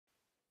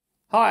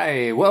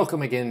Hi,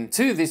 welcome again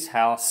to this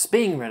house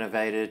being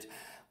renovated.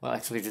 Well,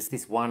 actually just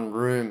this one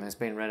room has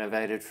been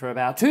renovated for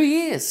about 2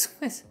 years.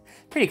 It's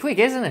pretty quick,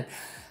 isn't it?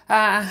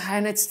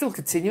 And it's still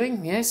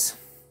continuing, yes.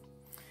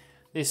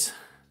 This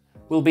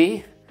will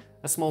be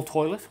a small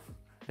toilet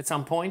at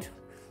some point.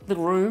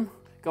 Little room,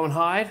 go and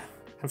hide,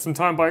 have some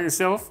time by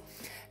yourself.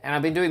 And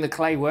I've been doing the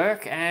clay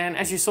work, and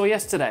as you saw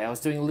yesterday, I was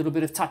doing a little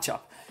bit of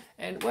touch-up.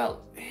 And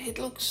well, it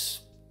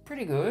looks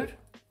pretty good.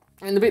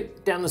 And the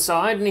bit down the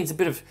side needs a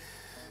bit of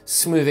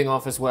smoothing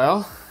off as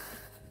well.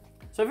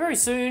 So very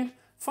soon,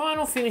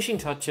 final finishing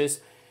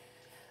touches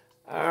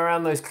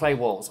around those clay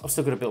walls. I've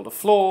still got to build a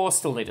floor,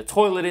 still need a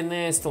toilet in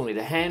there, still need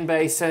a hand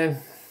basin.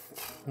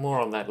 More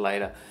on that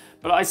later.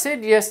 But I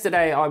said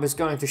yesterday I was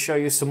going to show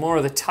you some more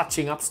of the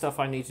touching up stuff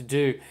I need to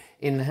do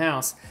in the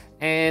house.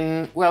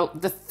 And well,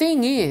 the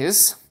thing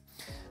is,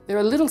 there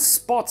are little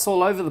spots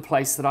all over the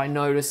place that I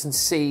notice and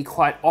see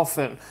quite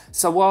often.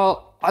 So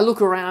while I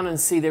look around and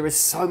see there is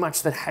so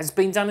much that has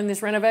been done in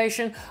this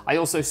renovation, I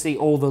also see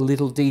all the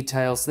little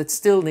details that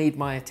still need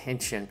my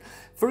attention.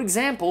 For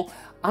example,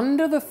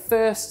 under the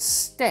first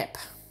step,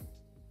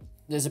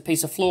 there's a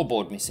piece of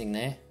floorboard missing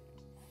there.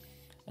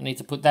 I need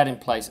to put that in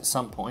place at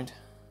some point.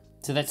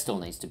 So that still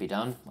needs to be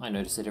done. I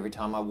notice it every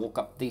time I walk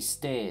up these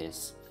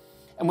stairs.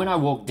 And when I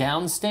walk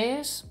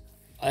downstairs,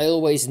 I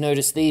always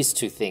notice these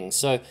two things.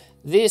 So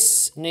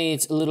this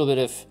needs a little bit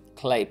of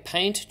clay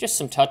paint, just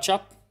some touch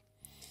up.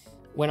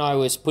 When I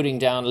was putting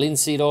down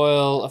linseed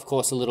oil, of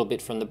course, a little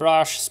bit from the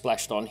brush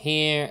splashed on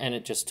here, and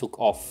it just took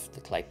off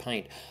the clay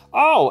paint.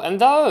 Oh, and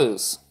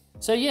those.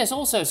 So yes,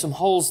 also some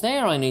holes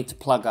there I need to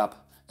plug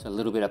up. So a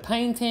little bit of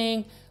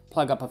painting,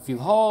 plug up a few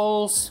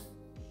holes.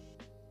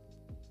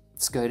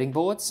 Skirting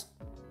boards.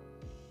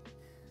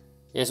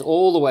 Yes,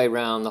 all the way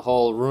around the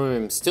whole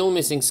room, still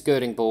missing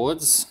skirting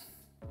boards.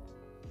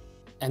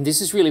 And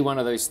this is really one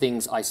of those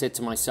things I said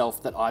to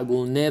myself that I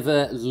will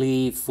never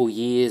leave for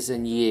years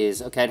and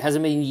years. Okay, it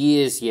hasn't been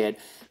years yet,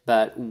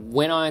 but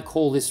when I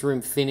call this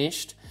room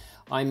finished,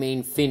 I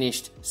mean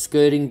finished,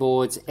 skirting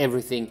boards,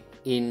 everything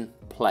in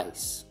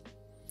place.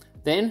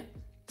 Then,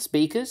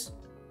 speakers.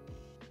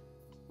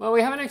 Well,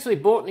 we haven't actually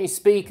bought any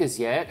speakers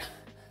yet.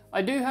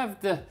 I do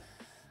have the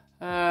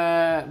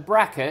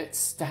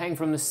brackets to hang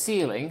from the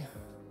ceiling.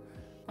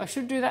 I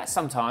should do that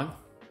sometime.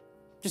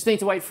 Just need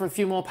to wait for a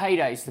few more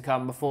paydays to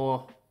come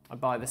before I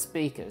buy the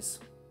speakers.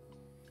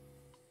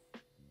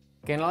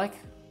 Genelec?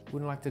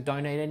 Wouldn't like to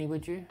donate any,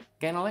 would you?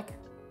 Genelec?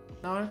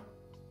 No?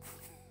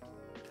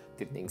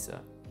 Didn't think so.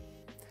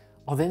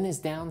 Oh, then there's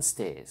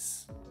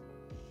downstairs.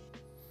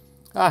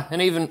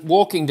 And even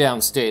walking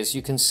downstairs,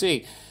 you can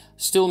see,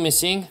 still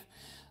missing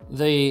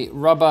the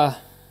rubber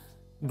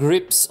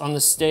grips on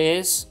the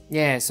stairs.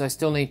 Yeah, so I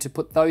still need to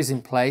put those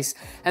in place.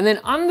 And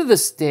then under the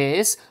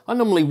stairs, I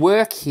normally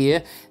work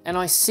here, and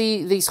I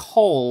see these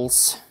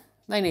holes.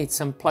 They need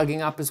some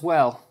plugging up as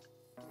well.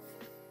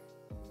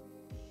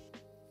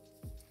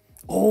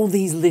 All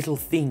these little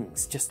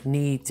things just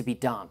need to be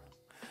done.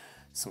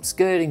 Some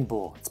skirting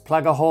boards,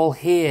 plug a hole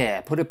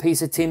here, put a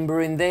piece of timber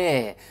in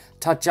there,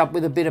 touch up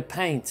with a bit of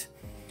paint.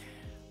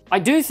 I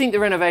do think the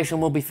renovation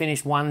will be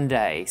finished one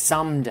day,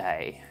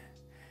 someday.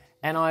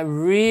 And I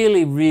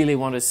really, really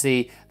want to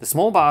see the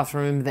small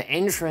bathroom, the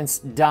entrance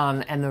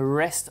done, and the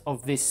rest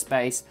of this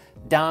space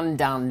done,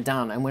 done,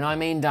 done. And when I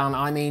mean done,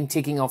 I mean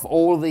ticking off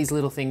all of these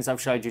little things I've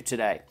showed you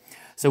today.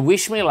 So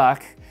wish me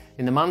luck.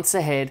 In the months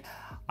ahead,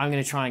 I'm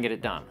going to try and get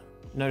it done.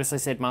 Notice I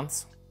said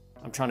months.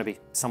 I'm trying to be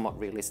somewhat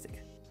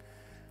realistic.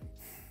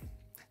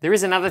 There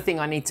is another thing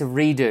I need to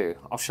redo.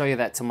 I'll show you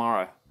that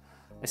tomorrow.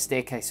 A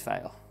staircase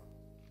fail.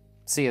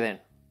 See you then.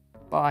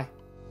 Bye.